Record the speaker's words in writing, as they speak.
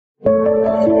Hello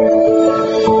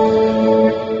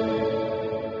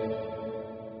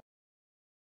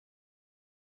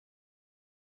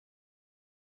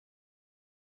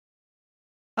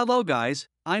guys,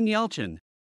 I'm Yelchin.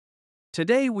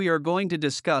 Today we are going to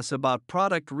discuss about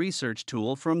product research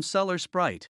tool from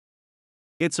SellerSprite.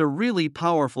 It's a really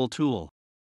powerful tool.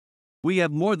 We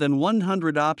have more than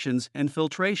 100 options and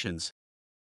filtrations.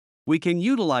 We can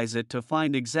utilize it to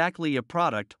find exactly a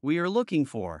product we are looking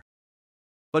for.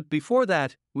 But before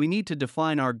that, we need to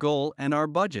define our goal and our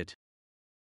budget.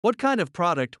 What kind of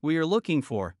product we are looking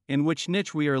for, in which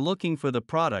niche we are looking for the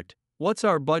product, what's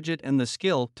our budget and the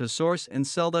skill to source and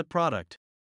sell that product.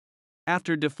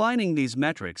 After defining these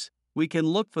metrics, we can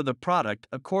look for the product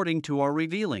according to our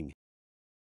revealing.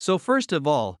 So first of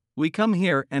all, we come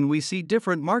here and we see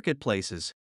different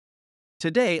marketplaces.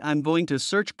 Today I'm going to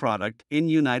search product in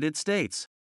United States.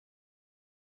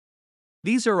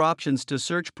 These are options to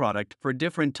search product for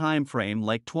different time frame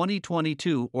like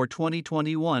 2022 or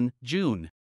 2021 June.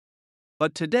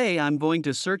 But today I'm going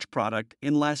to search product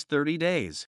in last 30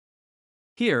 days.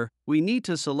 Here, we need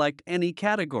to select any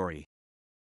category.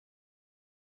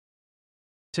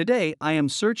 Today I am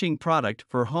searching product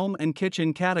for home and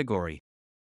kitchen category.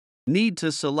 Need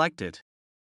to select it.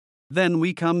 Then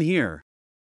we come here.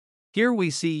 Here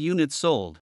we see units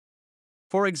sold.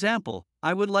 For example,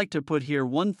 I would like to put here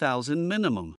 1,000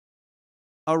 minimum.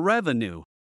 A revenue.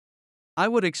 I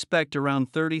would expect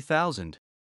around 30,000.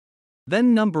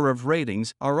 Then number of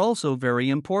ratings are also very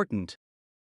important.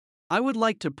 I would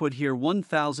like to put here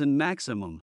 1,000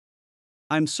 maximum.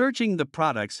 I'm searching the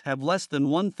products have less than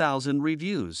 1,000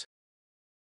 reviews.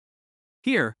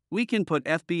 Here, we can put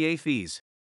FBA fees.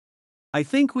 I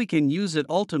think we can use it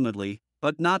ultimately,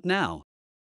 but not now.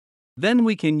 Then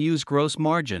we can use gross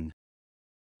margin.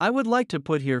 I would like to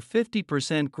put here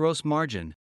 50% gross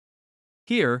margin.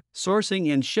 Here,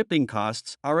 sourcing and shipping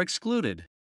costs are excluded.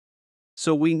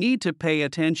 So we need to pay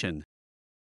attention.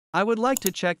 I would like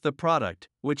to check the product,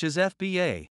 which is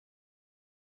FBA.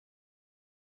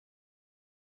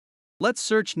 Let's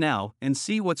search now and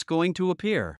see what's going to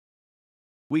appear.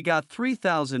 We got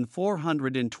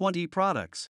 3,420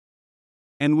 products.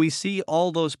 And we see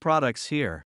all those products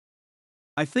here.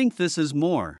 I think this is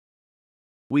more.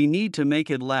 We need to make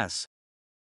it less.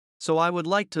 So I would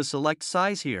like to select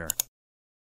size here.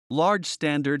 Large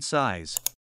standard size.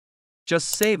 Just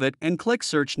save it and click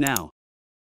search now.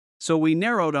 So we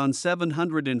narrowed on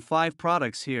 705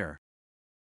 products here.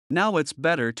 Now it's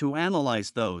better to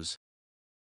analyze those.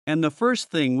 And the first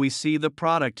thing we see the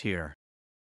product here.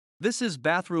 This is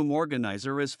bathroom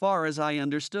organizer as far as I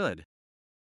understood.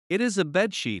 It is a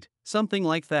bed sheet, something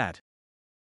like that.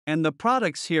 And the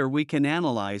products here we can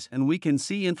analyze and we can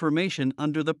see information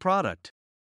under the product.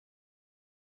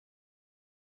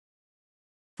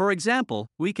 For example,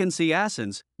 we can see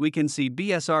ASINs, we can see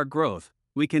BSR growth,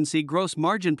 we can see gross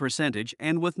margin percentage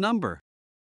and with number.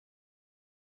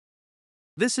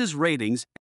 This is ratings,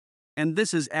 and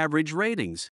this is average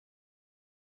ratings.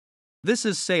 This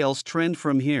is sales trend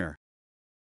from here.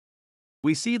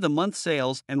 We see the month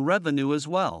sales and revenue as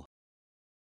well.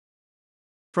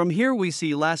 From here we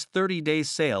see last 30 days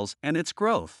sales and its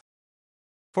growth.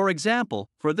 For example,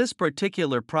 for this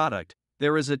particular product,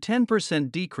 there is a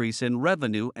 10% decrease in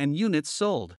revenue and units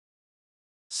sold.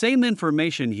 Same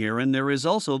information here, and there is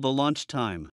also the launch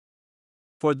time.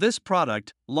 For this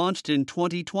product, launched in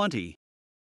 2020.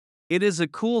 It is a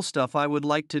cool stuff I would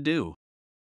like to do.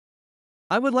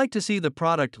 I would like to see the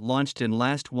product launched in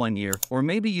last 1 year, or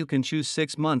maybe you can choose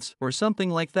 6 months or something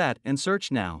like that and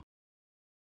search now.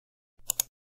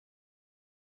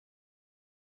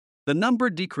 The number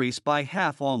decreased by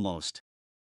half almost.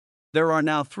 There are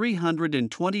now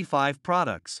 325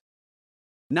 products.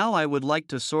 Now I would like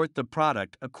to sort the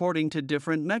product according to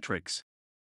different metrics.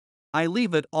 I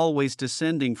leave it always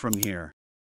descending from here.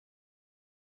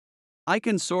 I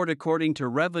can sort according to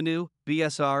revenue,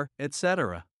 BSR,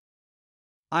 etc.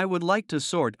 I would like to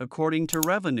sort according to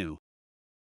revenue.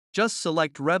 Just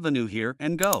select revenue here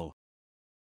and go.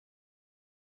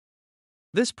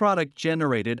 This product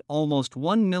generated almost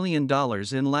 $1 million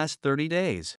in last 30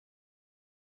 days.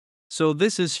 So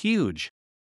this is huge.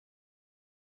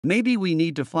 Maybe we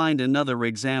need to find another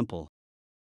example.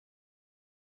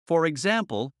 For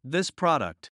example, this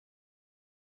product.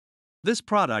 This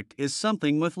product is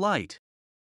something with light.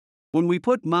 When we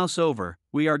put mouse over,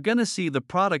 we are gonna see the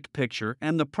product picture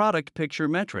and the product picture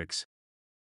metrics.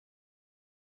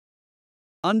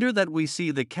 Under that we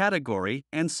see the category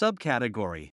and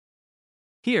subcategory.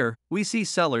 Here, we see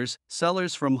sellers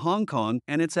from Hong Kong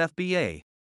and its FBA.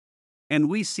 And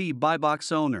we see buy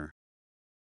box owner.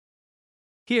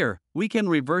 Here, we can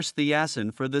reverse the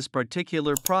ASIN for this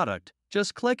particular product,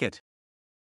 just click it.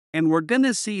 And we're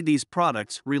gonna see these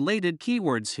products related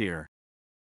keywords here.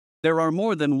 There are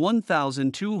more than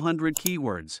 1,200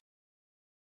 keywords.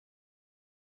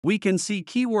 We can see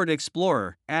Keyword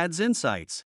Explorer, Ads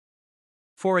Insights.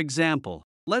 For example,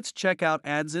 let's check out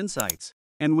Ads Insights.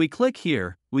 And we click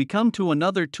here, we come to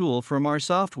another tool from our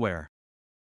software.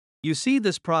 You see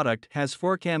this product has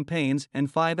 4 campaigns and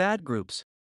 5 ad groups.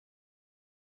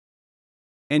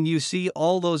 And you see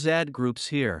all those ad groups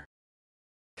here.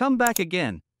 Come back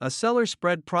again, a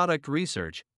SellerSprite product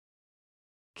research.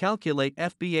 Calculate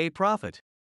FBA profit.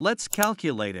 Let's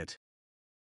calculate it.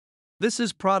 This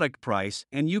is product price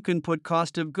and you can put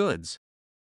cost of goods.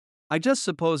 I just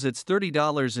suppose it's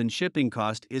 $30 and shipping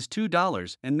cost is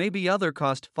 $2 and maybe other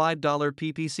cost $5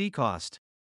 PPC cost.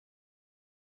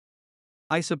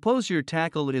 I suppose your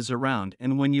tackle is around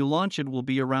and when you launch it will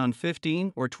be around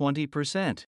 15 or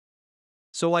 20%.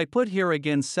 So I put here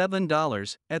again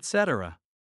 $7, etc.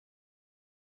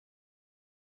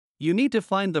 You need to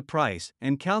find the price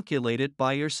and calculate it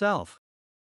by yourself.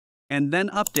 And then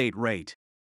update rate.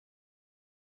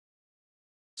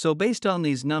 So based on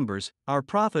these numbers, our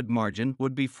profit margin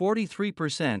would be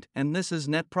 43% and this is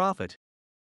net profit.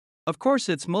 Of course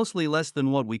it's mostly less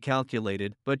than what we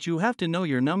calculated, but you have to know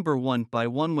your number one by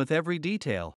one with every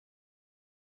detail.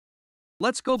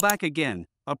 Let's go back again,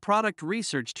 a product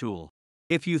research tool.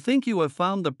 If you think you have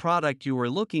found the product you were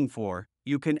looking for,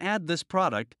 you can add this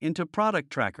product into Product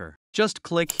Tracker. Just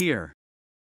click here.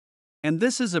 And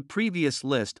this is a previous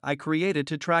list I created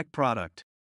to track product.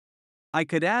 I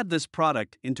could add this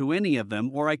product into any of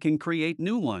them or I can create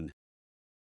new one.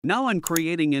 Now I'm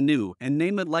creating a new and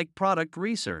name it like Product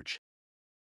Research.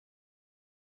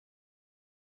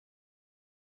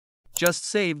 Just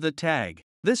save the tag.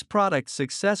 This product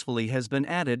successfully has been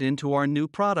added into our new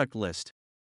product list.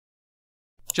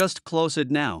 Just close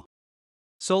it now.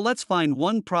 So let's find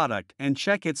one product and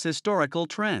check its historical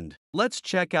trend. Let's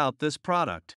check out this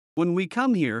product. When we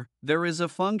come here, there is a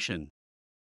function.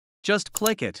 Just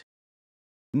click it.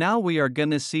 Now we are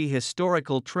gonna see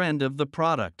historical trend of the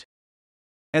product.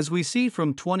 As we see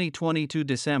from 2022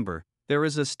 December, there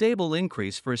is a stable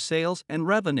increase for sales and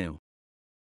revenue.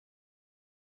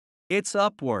 It's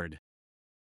upward.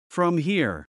 From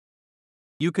here,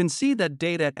 you can see that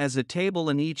data as a table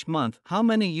in each month, how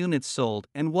many units sold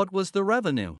and what was the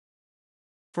revenue.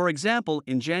 For example,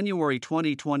 in January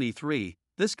 2023,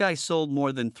 this guy sold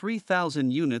more than 3,000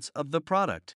 units of the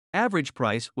product. Average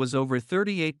price was over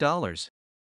 $38.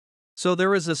 So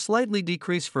there is a slightly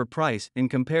decrease for price in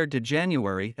compared to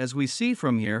January as we see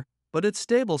from here, but it's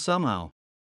stable somehow.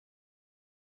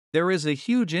 There is a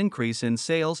huge increase in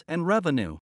sales and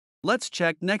revenue. Let's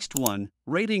check next one,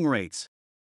 rating rates.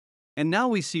 And now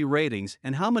we see ratings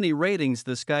and how many ratings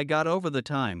this guy got over the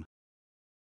time.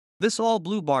 This all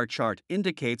blue bar chart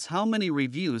indicates how many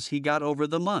reviews he got over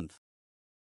the month.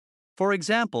 For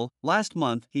example, last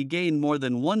month he gained more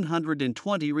than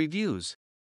 120 reviews.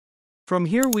 From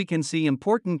here we can see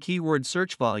important keyword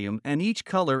search volume and each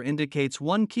color indicates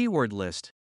one keyword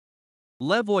list.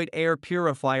 Levoit air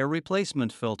purifier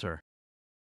replacement filter.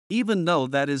 Even though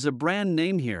that is a brand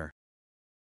name here.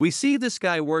 We see this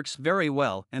guy works very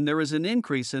well and there is an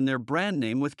increase in their brand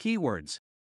name with keywords.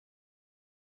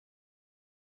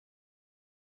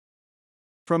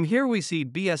 From here we see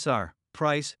BSR,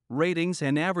 price, ratings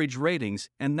and average ratings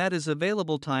and that is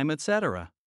available time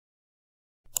etc.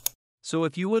 So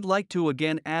if you would like to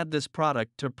again add this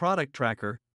product to Product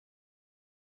Tracker,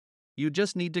 you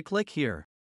just need to click here.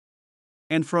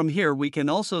 And from here we can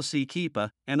also see Keepa,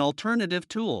 an alternative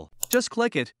tool. Just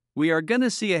click it. We are gonna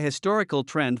see a historical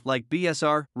trend like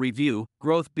BSR, review,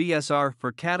 growth BSR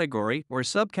for category or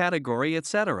subcategory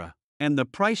etc. And the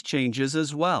price changes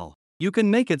as well. You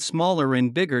can make it smaller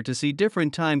and bigger to see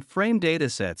different time frame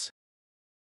datasets.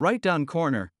 Right down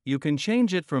corner, you can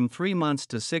change it from 3 months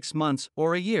to 6 months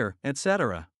or a year,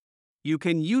 etc. You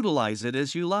can utilize it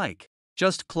as you like.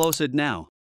 Just close it now.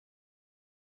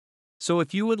 So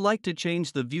if you would like to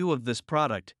change the view of this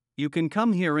product, you can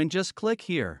come here and just click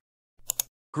here.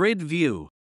 Grid view.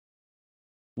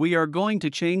 We are going to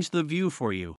change the view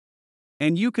for you.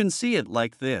 And you can see it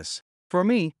like this. For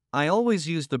me, I always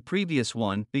use the previous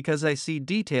one because I see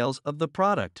details of the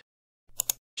product.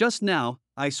 Just now,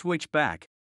 I switch back.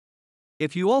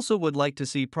 If you also would like to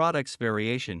see products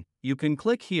variation, you can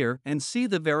click here and see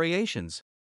the variations.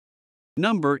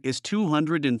 Number is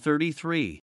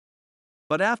 233.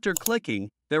 But after clicking,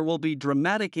 there will be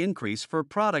dramatic increase for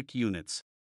product units.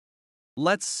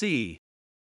 Let's see.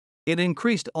 It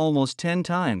increased almost 10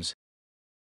 times.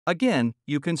 Again,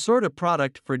 you can sort a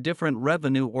product for different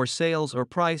revenue or sales or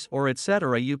price or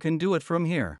etc. You can do it from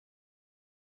here.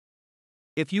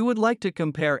 If you would like to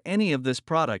compare any of this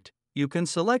product, you can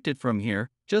select it from here,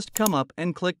 just come up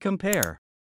and click compare.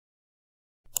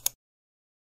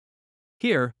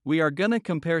 Here, we are gonna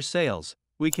compare sales,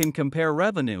 we can compare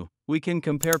revenue, we can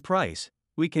compare price,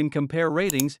 we can compare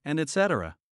ratings and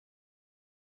etc.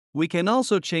 We can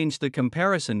also change the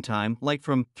comparison time like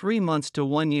from 3 months to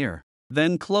 1 year,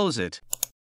 then close it.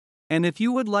 And if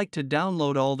you would like to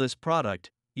download all this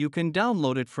product, you can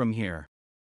download it from here.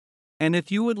 And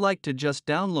if you would like to just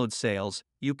download sales,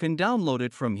 you can download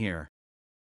it from here.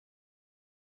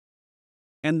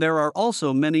 And there are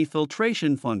also many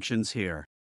filtration functions here.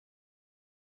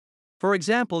 For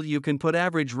example, you can put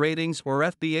average ratings or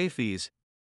FBA fees,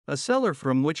 a seller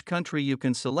from which country you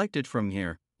can select it from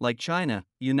here, like China,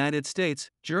 United States,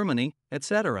 Germany,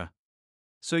 etc.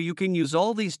 So you can use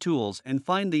all these tools and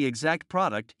find the exact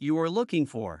product you are looking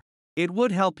for. It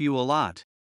would help you a lot.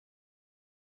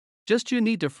 Just you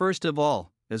need to first of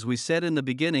all, as we said in the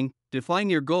beginning, define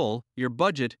your goal, your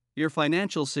budget, your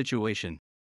financial situation.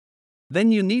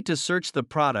 Then you need to search the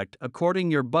product according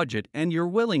your budget and your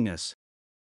willingness.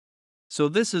 So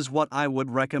this is what I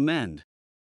would recommend.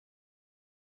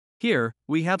 Here,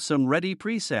 we have some ready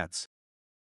presets.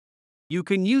 You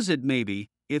can use it maybe,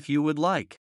 if you would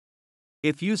like.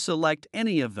 If you select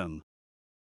any of them.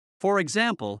 For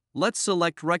example, let's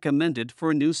select recommended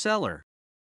for new seller.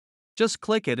 Just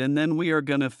click it and then we are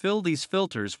gonna fill these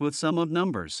filters with some of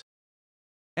numbers.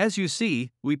 As you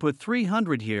see, we put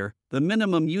 300 here, the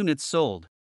minimum units sold.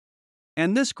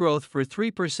 And this growth for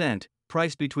 3%,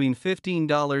 price between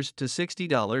 $15 to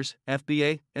 $60,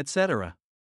 FBA, etc.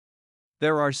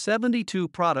 There are 72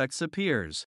 products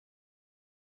appears.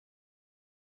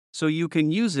 So you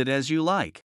can use it as you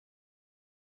like.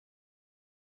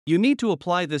 You need to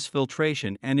apply this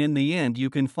filtration and in the end you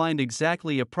can find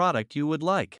exactly a product you would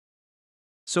like.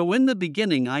 So in the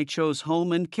beginning I chose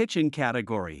home and kitchen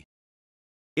category.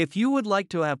 If you would like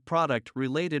to have product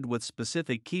related with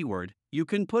specific keyword, you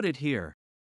can put it here.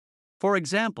 For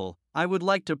example, I would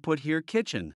like to put here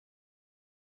kitchen.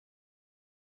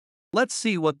 Let's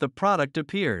see what the product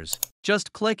appears.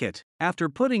 Just click it. After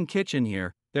putting kitchen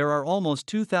here, there are almost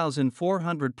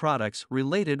 2,400 products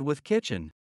related with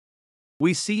kitchen.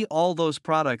 We see all those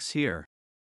products here.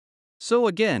 So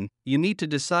again, you need to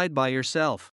decide by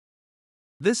yourself.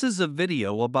 This is a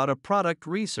video about a product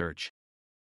research.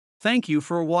 Thank you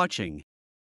for watching.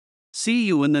 See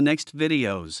you in the next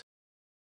videos.